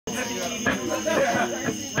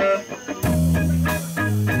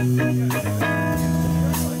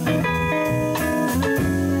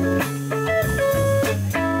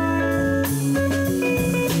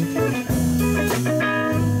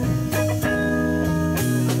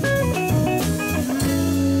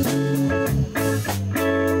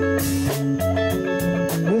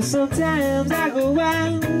Sometimes I go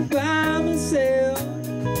out by myself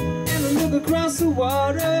and I look across the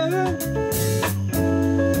water,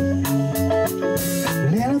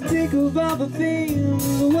 and I think of all the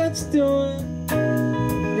things of what you're doing.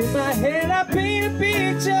 In my head I paint a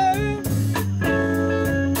picture.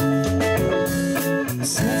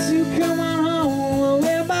 Since you come on home,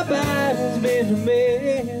 well, my body's been a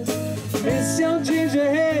mess. Miss your ginger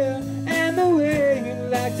hair and the way you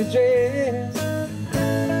like to dress.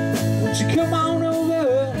 Won't you come on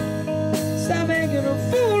over, stop making a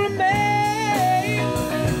fool of me?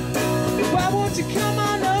 Why won't you come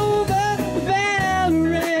on over,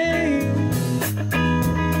 Valerie?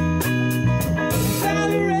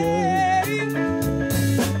 Valerie,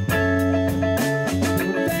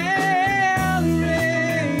 Valerie,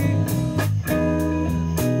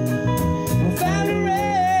 Valerie.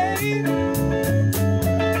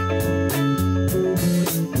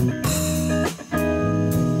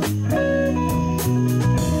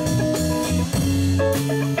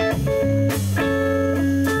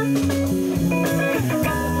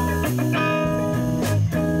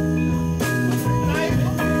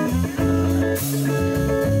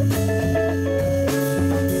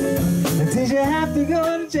 Did you have to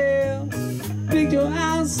go to jail? Picked your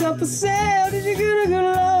house up for sale? Did you get a good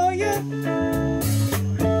lawyer?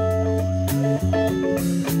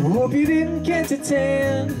 Hope you didn't catch a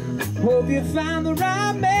tan. Hope you found the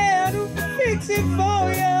right man who can fix it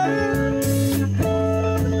for you.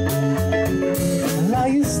 Are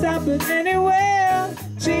you stopping anywhere?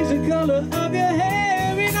 Change the color of your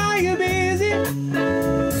hair, and are you busy?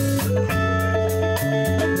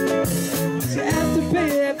 You have to pay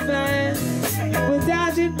that fine. We're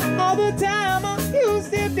dodging all the time. Are you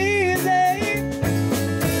still dizzy?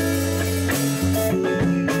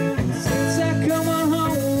 Since I come on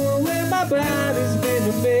home, where my body's been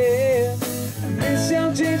a mess. Miss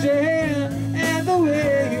your ginger hair and the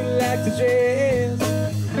way you like to dress.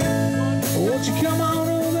 Won't you come on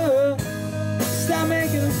over, stop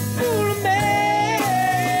making a fool of me?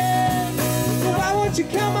 Why won't you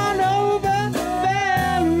come on over,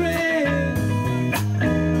 Valerie?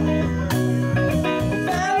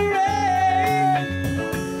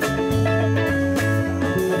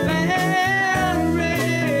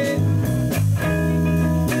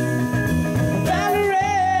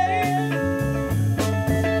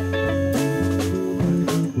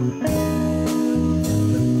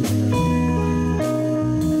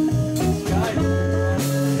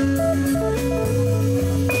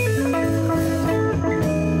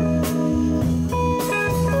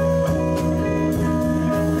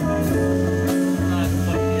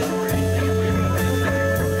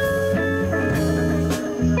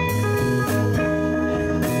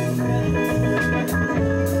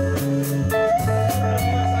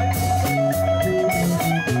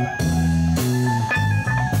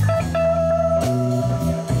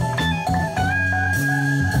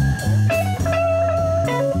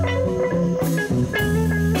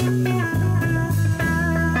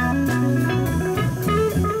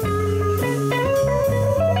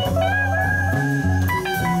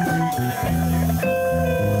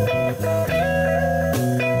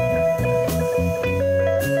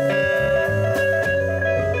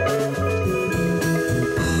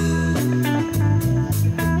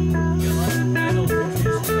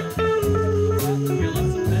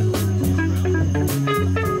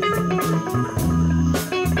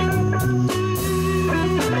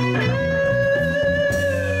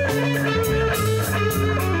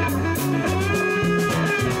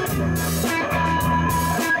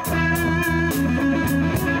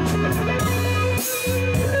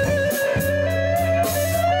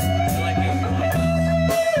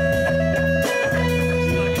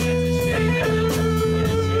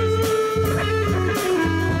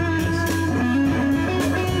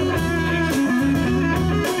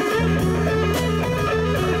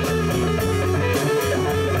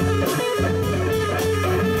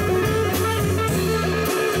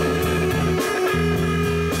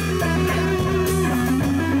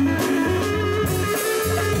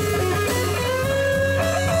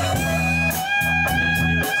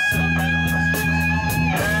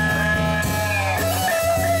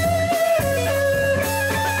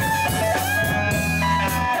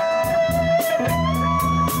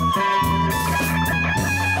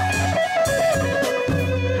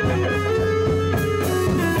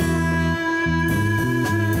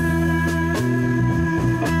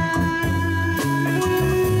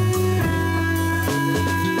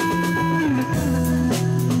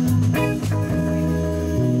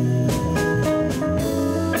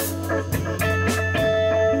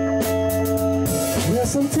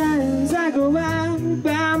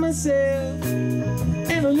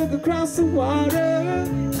 across the water.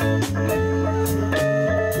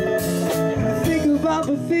 I think about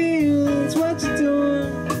the fields, what you're doing,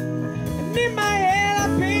 and in my head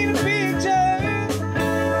I paint a picture.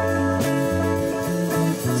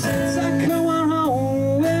 Since I come on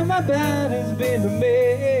home, where my body's been a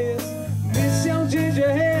mess. Miss your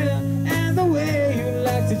ginger hair and the way you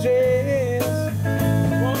like to dress.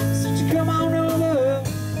 So you come on over,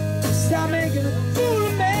 stop making a fool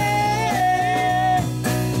of me.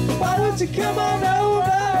 Why don't you come on over,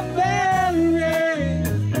 Valerie?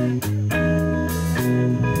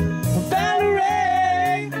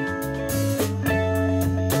 Valerie,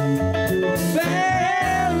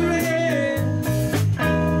 Valerie,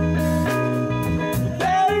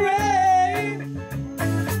 Valerie.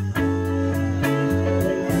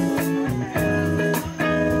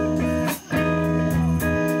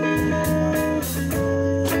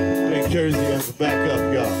 Big Jersey on the back up,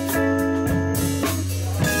 y'all.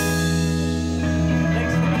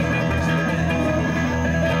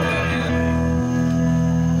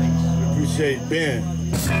 Appreciate Ben.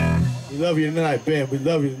 We love you tonight, Ben. We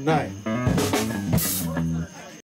love you tonight.